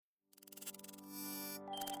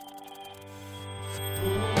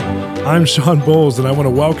I'm Shawn Bolz, and I want to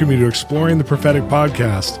welcome you to Exploring the Prophetic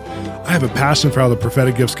podcast. I have a passion for how the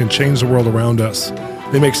prophetic gifts can change the world around us.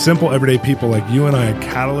 They make simple, everyday people like you and I a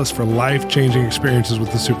catalyst for life-changing experiences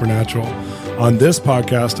with the supernatural. On this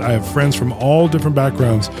podcast, I have friends from all different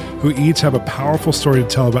backgrounds who each have a powerful story to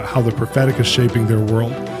tell about how the prophetic is shaping their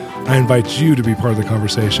world. I invite you to be part of the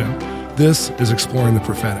conversation. This is Exploring the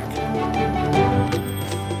Prophetic.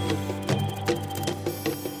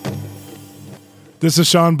 This is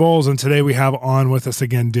Shawn Bolz, and today we have on with us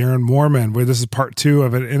again Darren Moorman. This is part 2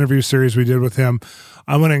 of an interview series we did with him.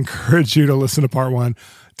 I want to encourage you to listen to part 1.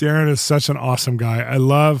 Darren is such an awesome guy. I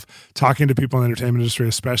love talking to people in the entertainment industry,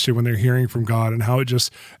 especially when they're hearing from God and how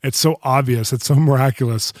it's so obvious, it's so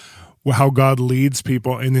miraculous how God leads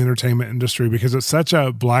people in the entertainment industry, because it's such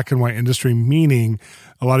a black and white industry, meaning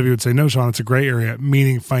a lot of you would say, no, Shawn, it's a gray area,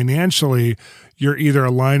 meaning financially, you're either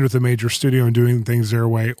aligned with a major studio and doing things their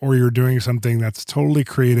way, or you're doing something that's totally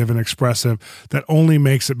creative and expressive that only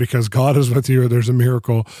makes it because God is with you or there's a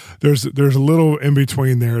miracle. There's a little in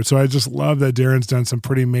between there. So I just love that Darren's done some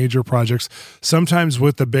pretty major projects, sometimes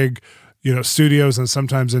with the big studios and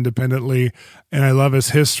sometimes independently. And I love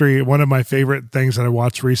his history. One of my favorite things that I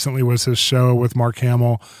watched recently was his show with Mark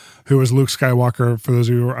Hamill, who was Luke Skywalker, for those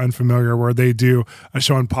of you who are unfamiliar, where they do a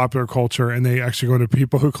show on popular culture and they actually go to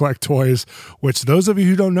people who collect toys, which those of you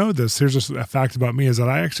who don't know this, here's just a fact about me, is that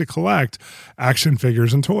I actually collect action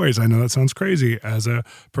figures and toys. I know that sounds crazy as a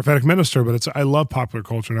prophetic minister, but I love popular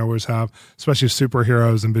culture, and I always have, especially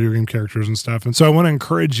superheroes and video game characters and stuff. And so I want to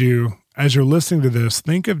encourage you, as you're listening to this,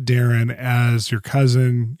 think of Darren as your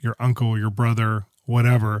cousin, your uncle, your brother,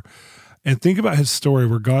 whatever. And think about his story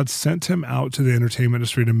where God sent him out to the entertainment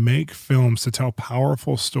industry to make films, to tell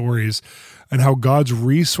powerful stories, and how God's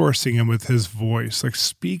resourcing him with his voice, like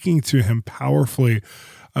speaking to him powerfully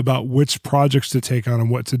about which projects to take on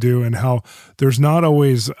and what to do, and how there's not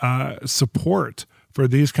always support for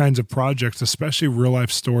these kinds of projects, especially real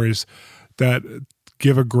life stories that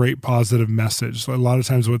give a great positive message. So a lot of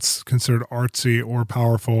times what's considered artsy or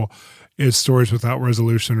powerful is stories without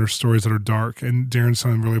resolution or stories that are dark. And Darren's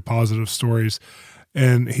telling really positive stories.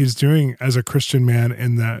 And he's doing, as a Christian man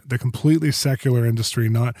in the completely secular industry,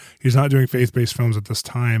 he's not doing faith-based films at this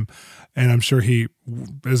time. And I'm sure he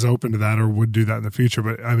is open to that or would do that in the future.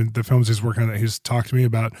 But I mean, the films he's working on that he's talked to me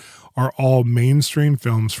about are all mainstream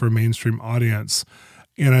films for a mainstream audience.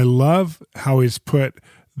 And I love how he's put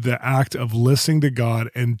the act of listening to God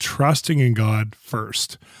and trusting in God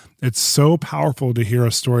first. It's so powerful to hear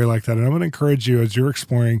a story like that. And I'm going to encourage you, as you're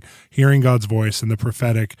exploring hearing God's voice and the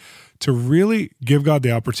prophetic, to really give God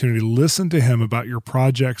the opportunity to listen to him about your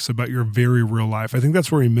projects, about your very real life. I think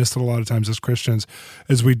that's where we miss it a lot of times as Christians,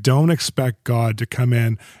 is we don't expect God to come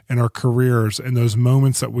in our careers in those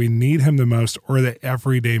moments that we need him the most, or the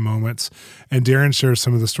everyday moments. And Darren shares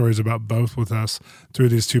some of the stories about both with us through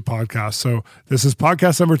these 2 podcasts. So this is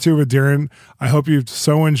podcast number 2 with Darren. I hope you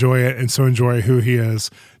so enjoy it and so enjoy who he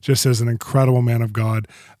is, just as an incredible man of God.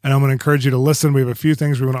 And I'm going to encourage you to listen. We have a few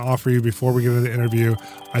things we want to offer you before we get into the interview.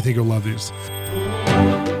 I think you'll love these.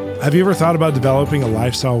 Have you ever thought about developing a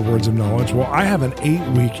lifestyle of words of knowledge? Well, I have an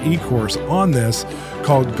 8-week e-course on this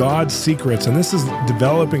called God's Secrets, and this is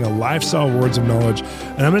developing a lifestyle of words of knowledge.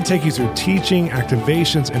 And I'm going to take you through teaching,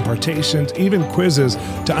 activations, impartations, even quizzes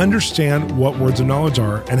to understand what words of knowledge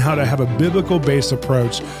are and how to have a biblical-based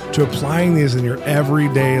approach to applying these in your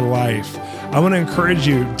everyday life. I want to encourage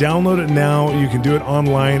you, download it now. You can do it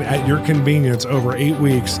online at your convenience over 8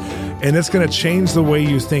 weeks, and it's going to change the way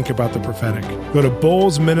you think about the prophetic. Go to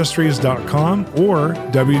bolzministries.com or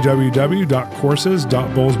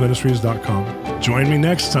www.courses.bolzministries.com. Join me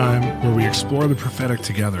next time where we explore the prophetic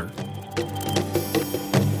together.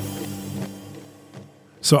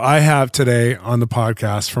 So I have today on the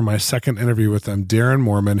podcast, for my second interview with them, Darren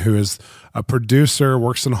Moorman, who is a producer,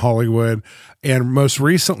 works in Hollywood, and most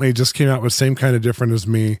recently just came out with Same Kind of Different as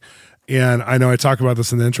Me. And I know I talk about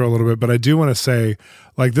this in the intro a little bit, but I do want to say,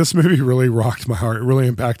 like, this movie really rocked my heart. It really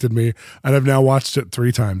impacted me. And I've now watched it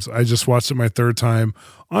 3 times. I just watched it my 3rd time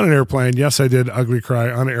on an airplane. Yes, I did ugly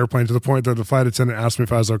cry on an airplane, to the point that the flight attendant asked me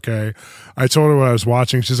if I was okay. I told her what I was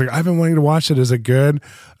watching. She's like, I've been wanting to watch it. Is it good?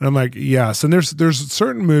 And I'm like, yes. And there's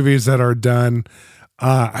certain movies that are done,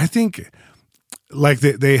 I think, like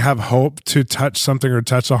they have hope to touch something or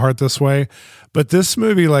touch the heart this way. But this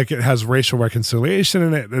movie, like, it has racial reconciliation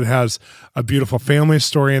in it. It has a beautiful family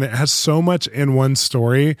story, and it has so much in one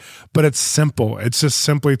story, but it's simple. It's just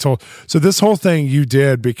simply told. So this whole thing you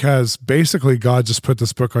did because basically God just put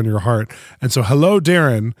this book on your heart. And so, hello,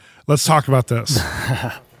 Darren. Let's talk about this.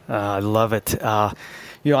 I love it.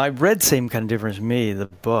 I read Same Kind of Difference as Me, the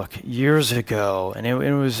book, years ago, and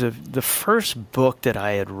it was the first book that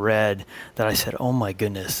I had read that I said, oh my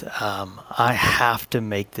goodness, I have to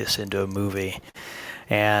make this into a movie.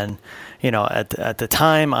 And, at the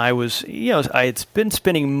time I was, I had been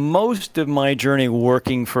spending most of my journey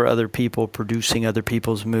working for other people, producing other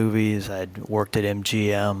people's movies. I'd worked at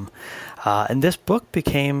MGM. And this book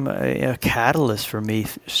became a catalyst for me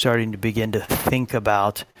starting to begin to think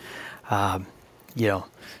about,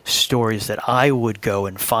 stories that I would go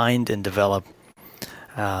and find and develop.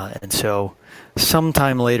 And so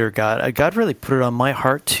sometime later, God really put it on my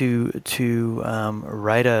heart to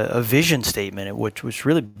write a vision statement, which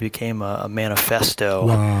really became a manifesto.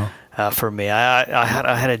 Wow. For me. I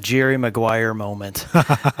had a Jerry Maguire moment,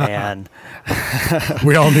 and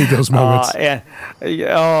we all need those moments.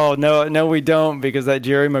 No, we don't, because that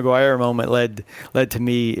Jerry Maguire moment led to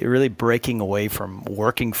me really breaking away from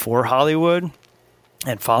working for Hollywood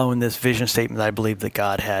and following this vision statement that I believe that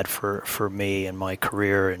God had for me and my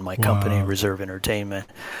career and my company, Reserve Entertainment.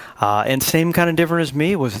 And Same Kind of Different as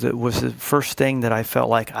Me was the first thing that I felt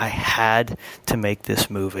like I had to make this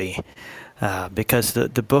movie. Because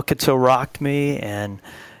the book had so rocked me, and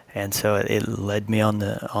so it led me on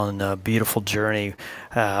a beautiful journey,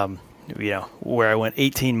 where I went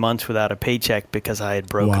 18 months without a paycheck because I had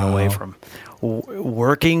broken away from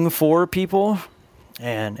working for people,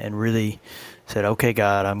 and really said, okay,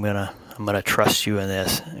 God, I'm gonna trust you in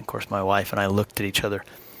this. And of course, my wife and I looked at each other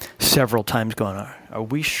several times going, are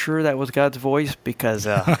we sure that was God's voice? Because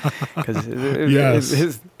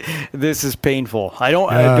yes. This is painful. I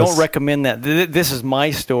don't recommend that. This is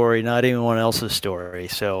my story, not anyone else's story.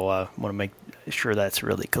 So I want to make sure that's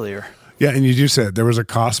really clear. Yeah, and you do say it, there was a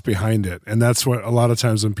cost behind it. And that's what a lot of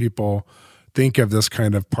times when people think of this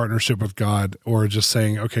kind of partnership with God, or just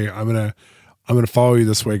saying, okay, I'm gonna follow you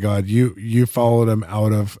this way, God. You followed him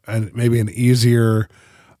out of maybe an easier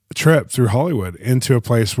trip through Hollywood into a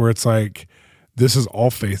place where it's like, this is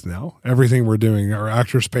all faith now. Everything we're doing, our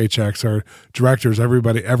actors' paychecks, our directors,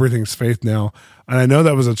 everything's faith now. And I know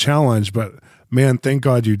that was a challenge, but man, thank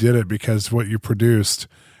God you did it, because what you produced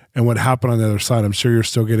and what happened on the other side, I'm sure you're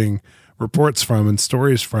still getting reports from and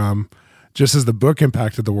stories from. Just as the book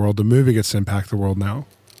impacted the world, the movie gets to impact the world now.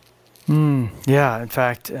 Yeah, in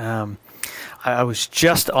fact, I was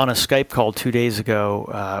just on a Skype call 2 days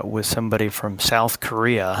ago with somebody from South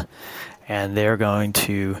Korea, and they're going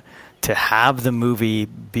to have the movie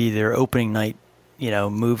be their opening night,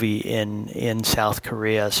 movie in South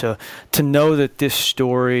Korea. So to know that this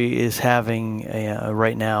story is having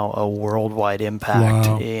right now a worldwide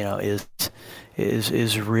impact,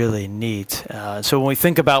 is really neat. So when we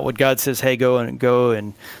think about what God says, hey, go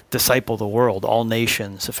and disciple the world, all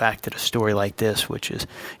nations, the fact that a story like this, which is,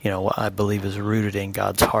 I believe is rooted in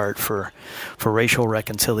God's heart for racial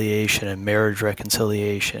reconciliation and marriage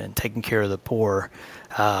reconciliation and taking care of the poor,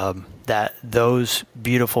 that those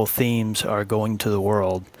beautiful themes are going to the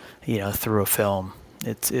world, through a film.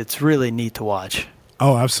 It's really neat to watch.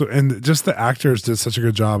 Oh, absolutely. And just the actors did such a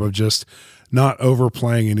good job of just not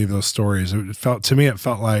overplaying any of those stories. It felt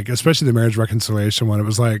like, especially the marriage reconciliation one,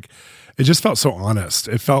 it just felt so honest.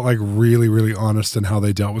 It felt like really, really honest in how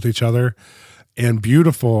they dealt with each other, and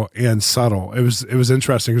beautiful and subtle. It was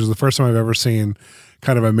interesting. It was the first time I've ever seen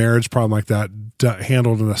kind of a marriage problem like that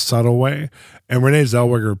handled in a subtle way. And Renee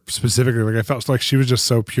Zellweger specifically, like, I felt like she was just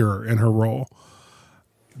so pure in her role.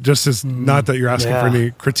 Just as not that you're asking for any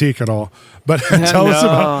critique at all, but tell us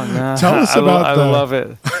about. I love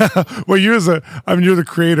it. Well, you're the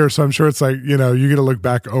creator, so I'm sure it's like, you get to look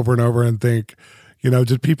back over and over and think,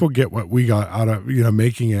 did people get what we got out of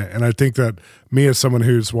making it? And I think that me, as someone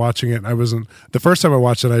who's watching it, the first time I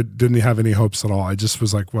watched it, I didn't have any hopes at all. I just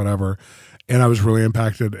was like, whatever. And I was really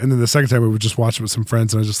impacted. And then the second time we would just watch it with some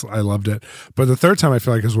friends, and I loved it. But the third time I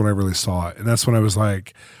feel like is when I really saw it. And that's when I was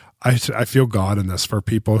like, I feel God in this, for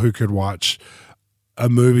people who could watch a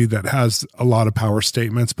movie that has a lot of power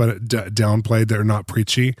statements, but it downplayed, they're not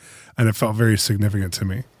preachy. And it felt very significant to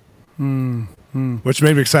me. Which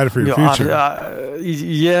made me excited for your future. I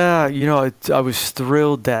was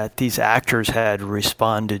thrilled that these actors had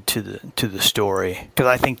responded to the story, because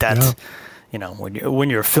I think that's, when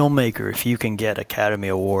you're a filmmaker, if you can get Academy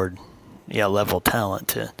Award level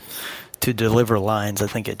talent to deliver lines, I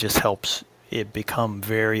think it just helps it become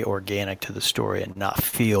very organic to the story and not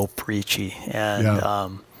feel preachy. And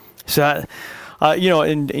in fact,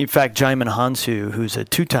 Jaimin Hansu, who's a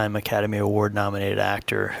 2-time Academy Award nominated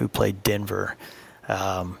actor who played Denver,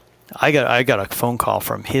 I got a phone call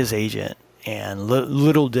from his agent, And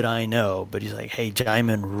little did I know, but he's like, hey,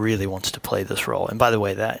 Jaimin really wants to play this role. And by the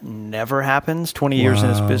way, that never happens. 20 years in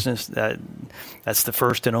this business, that's the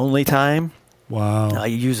first and only time. Wow.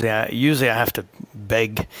 Usually I have to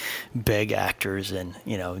beg actors and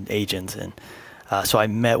agents, and so I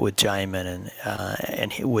met with Jaimin,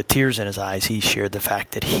 and he, with tears in his eyes, he shared the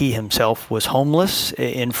fact that he himself was homeless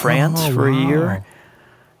in France for a year,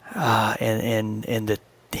 and that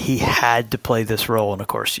he had to play this role. And of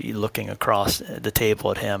course, you looking across the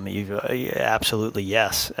table at him, you absolutely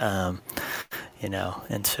yes, and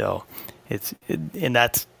so. And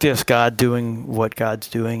that's just God doing what God's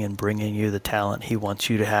doing and bringing you the talent He wants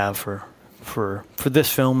you to have for this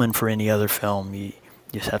film and for any other film. You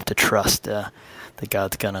just have to trust that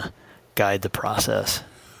God's gonna guide the process.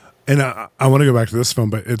 And I want to go back to this film,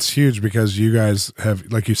 but it's huge because you guys have,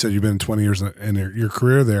 like you said, you've been 20 years in your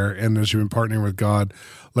career there, and as you've been partnering with God,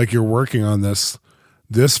 like you're working on this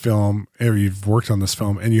film, or you've worked on this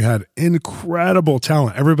film, and you had incredible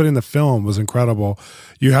talent. Everybody in the film was incredible.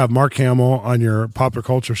 You have Mark Hamill on your Pop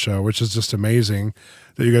Culture show, which is just amazing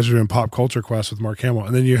that you guys are doing Pop Culture Quest with Mark Hamill.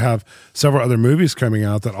 And then you have several other movies coming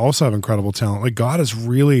out that also have incredible talent. Like God is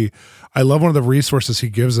really, I love one of the resources He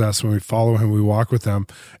gives us when we follow Him, we walk with Him,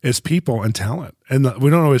 is people and talent. And we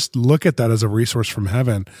don't always look at that as a resource from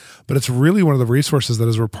heaven, but it's really one of the resources that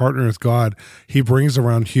as we're partnering with God, He brings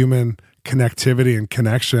around human connectivity and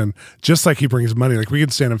connection, just like He brings money. Like we can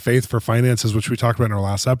stand in faith for finances, which we talked about in our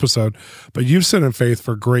last episode, but you've stood in faith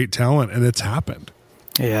for great talent, and it's happened.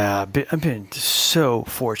 Yeah, I've been so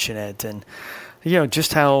fortunate, and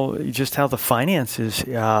just how the finances.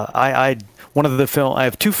 I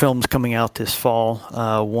have two films coming out this fall.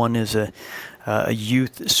 One is a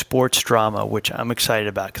youth sports drama, which I'm excited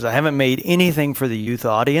about because I haven't made anything for the youth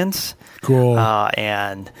audience. Cool.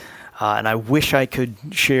 And I wish I could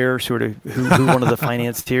share sort of who one of the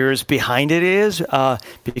financiers behind it is,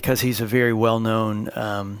 because he's a very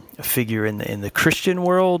well-known figure in the Christian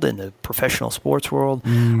world, in the professional sports world.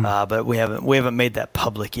 But we haven't made that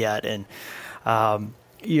public yet, and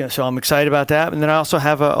so I'm excited about that. And then I also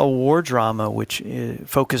have a war drama which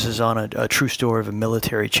focuses on a true story of a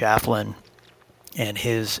military chaplain and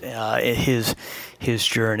his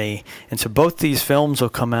journey. And so both these films will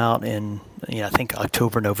come out in, I think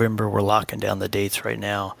October, November. We're locking down the dates right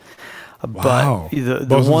now. Wow. But the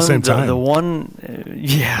both one, at the same time. The one,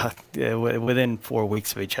 within 4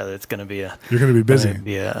 weeks of each other, it's going to be you're going to be busy. Going to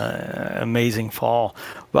be a amazing fall.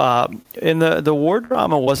 And the war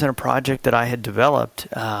drama wasn't a project that I had developed,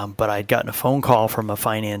 but I'd gotten a phone call from a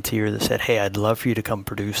financier that said, "Hey, I'd love for you to come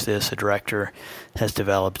produce this. A director has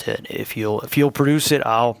developed it. If you'll produce it,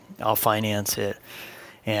 I'll finance it."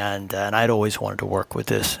 And I'd always wanted to work with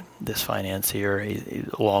this financier, a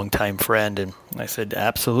longtime friend, and I said,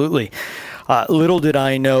 absolutely. Little did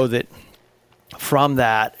I know that from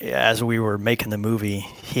that, as we were making the movie,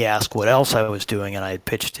 he asked what else I was doing, and I had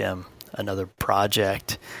pitched him another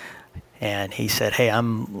project. And he said, "Hey,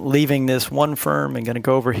 I'm leaving this one firm and going to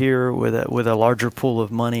go over here with a larger pool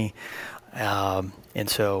of money." And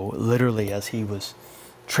so literally as he was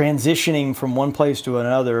transitioning from one place to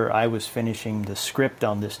another, I was finishing the script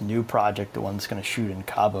on this new project, the one that's going to shoot in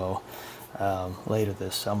Cabo later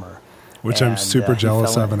this summer. Which I'm super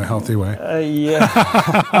jealous of in a healthy way.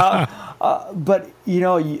 But,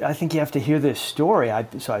 I think you have to hear this story. I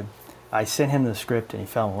sent him the script and he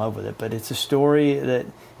fell in love with it. But it's a story that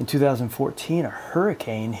in 2014, a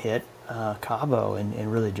hurricane hit Cabo and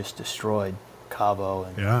really just destroyed Cabo.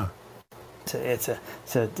 And yeah. It's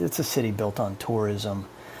a city built on tourism.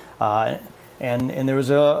 And there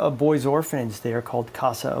was a boys' orphanage there called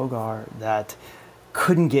Casa Hogar that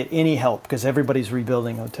couldn't get any help because everybody's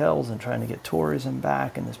rebuilding hotels and trying to get tourism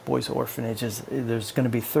back. And this boys' orphanage there's going to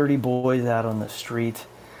be 30 boys out on the street.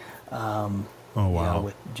 Oh wow!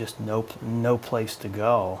 With just no place to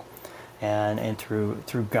go, and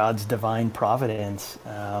through God's divine providence.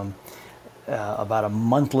 About a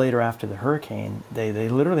month later after the hurricane, they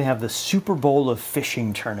literally have the Super Bowl of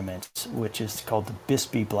fishing tournaments, which is called the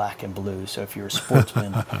Bisbee Black and Blue. So if you're a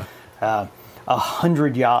sportsman,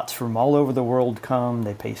 100 yachts from all over the world come.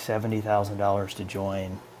 They pay $70,000 to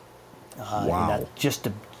join. Wow! And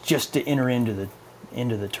just to enter into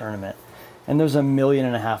the tournament, and there's $1.5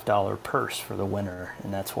 million purse for the winner,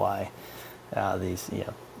 and that's why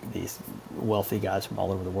these wealthy guys from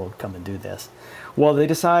all over the world come and do this. Well, they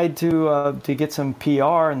decide to get some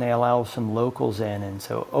PR, and they allow some locals in, and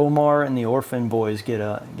so Omar and the orphan boys get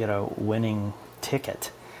a winning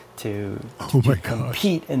ticket to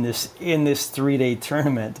compete in this 3-day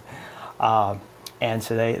tournament. And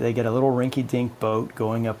so they get a little rinky-dink boat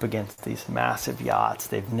going up against these massive yachts.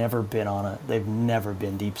 They've never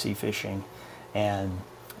been deep sea fishing. And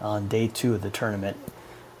on day 2 of the tournament,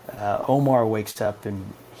 Omar wakes up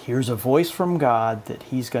and hears a voice from God that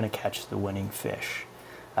he's going to catch the winning fish.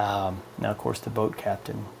 Now, of course, the boat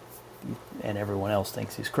captain and everyone else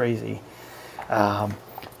thinks he's crazy.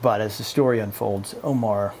 But as the story unfolds,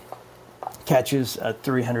 Omar catches a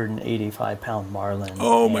 385-pound marlin.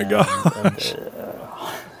 Oh my gosh!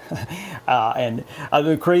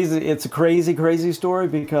 It's a crazy story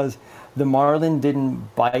because the marlin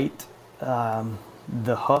didn't bite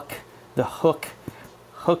the hook. The hook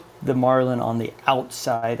hooked the marlin on the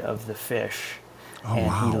outside of the fish. Oh, and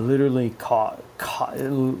wow. he literally caught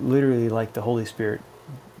literally like the Holy Spirit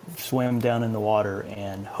swam down in the water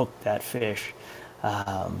and hooked that fish. They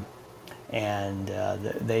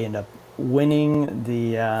end up winning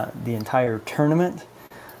the entire tournament.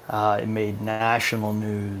 It made national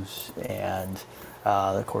news, and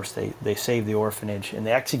of course they saved the orphanage, and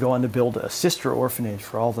they actually go on to build a sister orphanage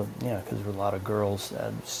for all the, because there were a lot of girls,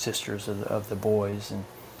 sisters of the boys, and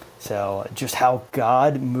so just how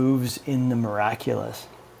God moves in the miraculous.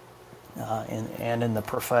 And in the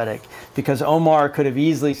prophetic, because Omar could have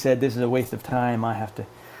easily said, "This is a waste of time. I have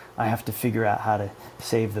to figure out how to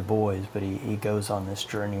save the boys." But he goes on this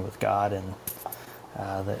journey with God, and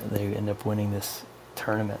they end up winning this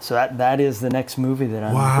tournament. So that is the next movie that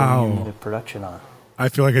I'm going into production on. I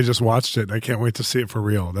feel like I just watched it. I can't wait to see it for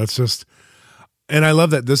real. That's just, and I love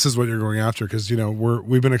that this is what you're going after, because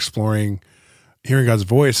we've been exploring hearing God's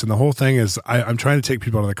voice, and the whole thing is I'm trying to take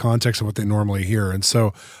people out of the context of what they normally hear. And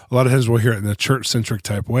so a lot of times we'll hear it in a church-centric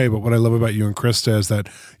type way, but what I love about you and Krista is that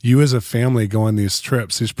you as a family go on these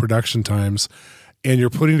trips, these production times, and you're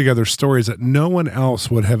putting together stories that no one else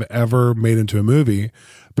would have ever made into a movie,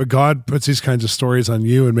 but God puts these kinds of stories on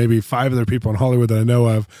you and maybe 5 other people in Hollywood that I know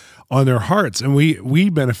of on their hearts. And we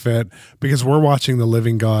benefit because we're watching the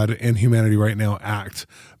living God and humanity right now act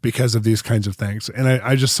because of these kinds of things. And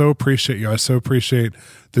I just so appreciate you. I so appreciate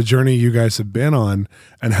the journey you guys have been on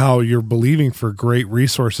and how you're believing for great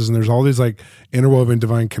resources. And there's all these like interwoven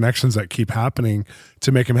divine connections that keep happening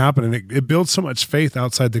to make them happen. And it builds so much faith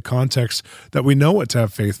outside the context that we know what to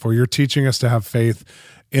have faith for. You're teaching us to have faith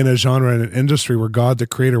in a genre and an industry where God, the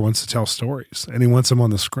creator, wants to tell stories and he wants them on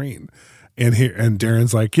the screen. And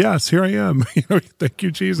Darren's like, yes, here I am. Thank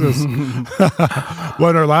you, Jesus. Well,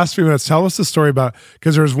 in our last few minutes, tell us the story about,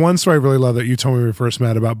 because there's one story I really love that you told me when we first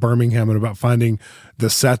met about Birmingham and about finding the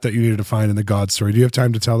set that you needed to find in the God story. Do you have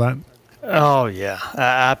time to tell that? Oh, yeah,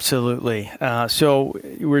 absolutely. So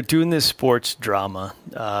we're doing this sports drama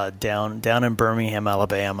down in Birmingham,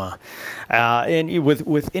 Alabama. And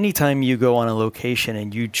with any time you go on a location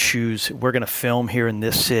and you choose, we're going to film here in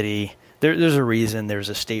this city, there's a reason. There's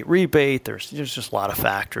a state rebate. There's just a lot of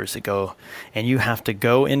factors that go, and you have to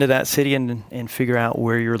go into that city and figure out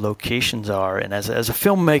where your locations are. And as a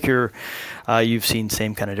filmmaker, you've seen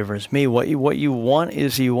same kind of difference as me. What you want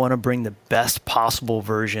is you want to bring the best possible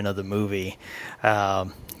version of the movie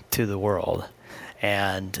to the world.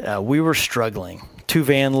 And we were struggling. 2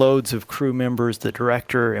 van loads of crew members, the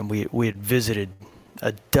director, and we had visited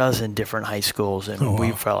a dozen different high schools, and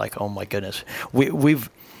we felt like, oh my goodness,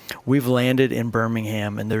 we've landed in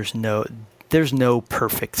Birmingham, and there's no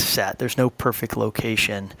perfect set. There's no perfect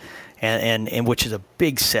location, and which is a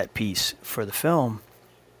big set piece for the film.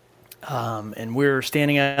 And we're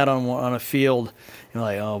standing out on a field, and we're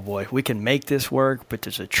like, oh boy, we can make this work, but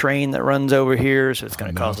there's a train that runs over here, so it's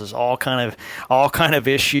going to cause us all kind of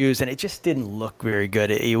issues, and it just didn't look very good.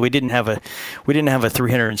 We didn't have a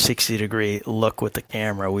 360-degree look with the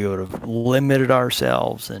camera. We would have limited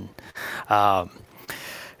ourselves, and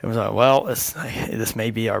it was like, well, this may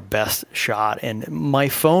be our best shot. And my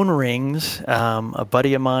phone rings. A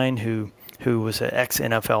buddy of mine who was an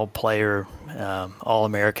ex-NFL player,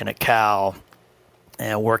 All-American at Cal,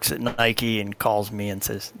 and works at Nike, and calls me and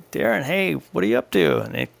says, "Darren, hey, what are you up to?"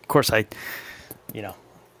 And of course, we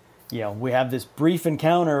have this brief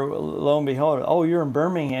encounter. Lo and behold, oh, you're in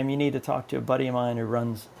Birmingham. You need to talk to a buddy of mine who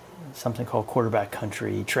runs something called Quarterback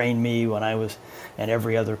Country. He trained me when I was, and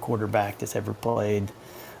every other quarterback that's ever played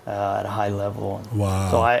at a high level. Wow!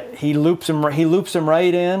 So he loops him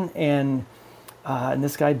right in, and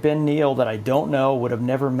this guy Ben Neal, that I don't know, would have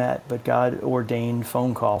never met, but God ordained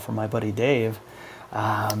phone call from my buddy Dave.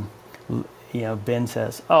 Ben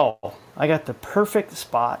says, "Oh, I got the perfect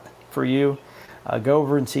spot for you. Go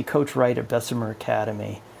over and see Coach Wright at Bessemer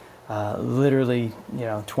Academy." Literally,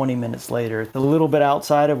 20 minutes later, a little bit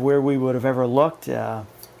outside of where we would have ever looked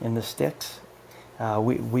in the sticks.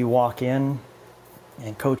 We walk in,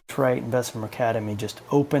 and Coach Wright and Bessemer Academy just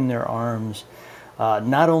open their arms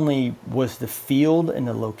Not only was the field and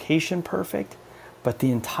the location perfect, but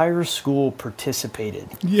the entire school participated.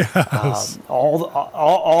 Yes.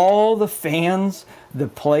 All the fans, the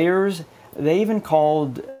players, they even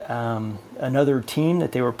called another team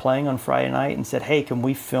that they were playing on Friday night and said, "Hey, can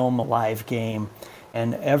we film a live game?"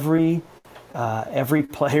 And every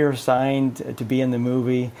player signed to be in the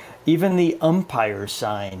movie. Even the umpires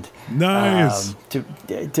signed. Nice.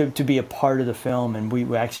 To be a part of the film, and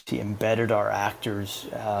we actually embedded our actors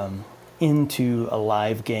into a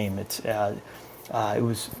live game. It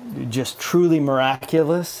was just truly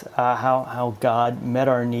miraculous how God met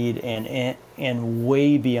our need and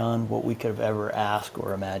way beyond what we could have ever asked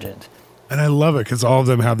or imagined. And I love it because all of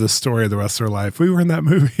them have this story of the rest of their life. We were in that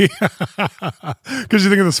movie. Because you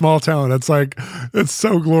think of the small town, it's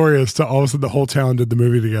so glorious to all of a sudden the whole town did the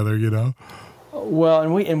movie together, you know? Well,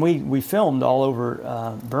 and we filmed all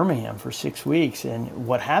over Birmingham for 6 weeks. And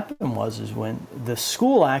what happened was when the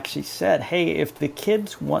school actually said, "Hey, if the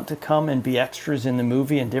kids want to come and be extras in the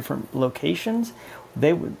movie in different locations,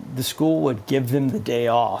 the school would give them the day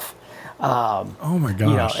off." Oh my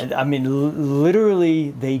gosh! You know, I mean,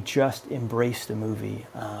 literally, they just embraced the movie,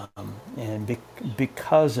 and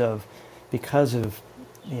because of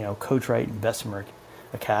Coach Wright and Bessemer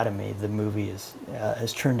Academy, the movie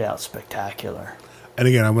has turned out spectacular. And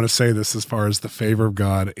again, I want to say this as far as the favor of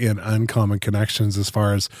God in Uncommon Connections, as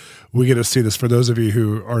far as we get to see this. For those of you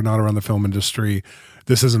who are not around the film industry,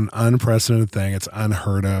 this is an unprecedented thing. It's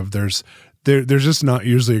unheard of. There's just not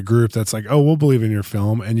usually a group that's like, "Oh, we'll believe in your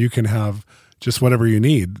film and you can have just whatever you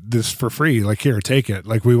need this for free. Like, here, take it.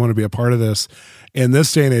 Like, we want to be a part of this." In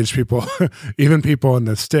this day and age, people, even people in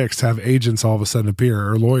the sticks have agents all of a sudden appear,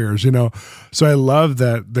 or lawyers, you know? So I love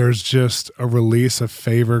that there's just a release of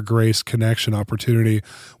favor, grace, connection, opportunity,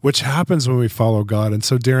 which happens when we follow God. And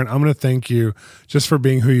so Darren, I'm going to thank you just for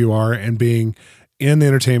being who you are and being in the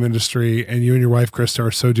entertainment industry, and you and your wife, Krista,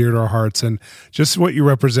 are so dear to our hearts, and just what you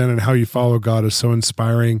represent and how you follow God is so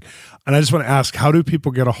inspiring. And I just want to ask, how do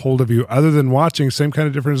people get a hold of you other than watching Same Kind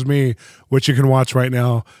of Difference as Me, which you can watch right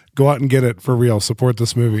now? Go out and get it for real. Support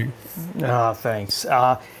this movie. Thanks.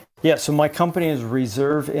 Yeah, so my company is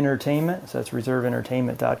Reserve Entertainment. So that's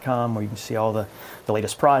reserveentertainment.com, where you can see all the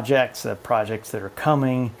latest projects, the projects that are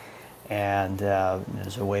coming, and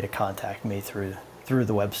there's a way to contact me through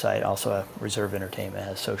the website. Also, Reserve Entertainment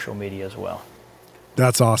has social media as well.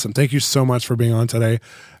 That's awesome. Thank you so much for being on today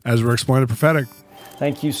as we're exploring the prophetic.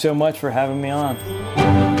 Thank you so much for having me on.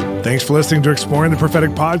 Thanks for listening to Exploring the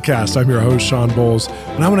Prophetic Podcast. I'm your host, Shawn Bolz,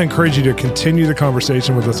 and I want to encourage you to continue the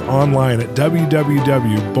conversation with us online at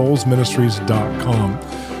www.bolzministries.com.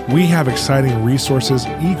 We have exciting resources,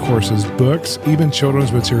 e-courses, books, even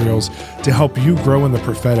children's materials to help you grow in the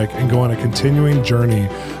prophetic and go on a continuing journey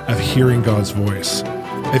of hearing God's voice.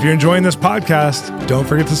 If you're enjoying this podcast, don't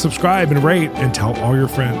forget to subscribe and rate and tell all your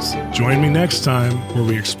friends. Join me next time where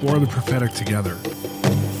we explore the prophetic together.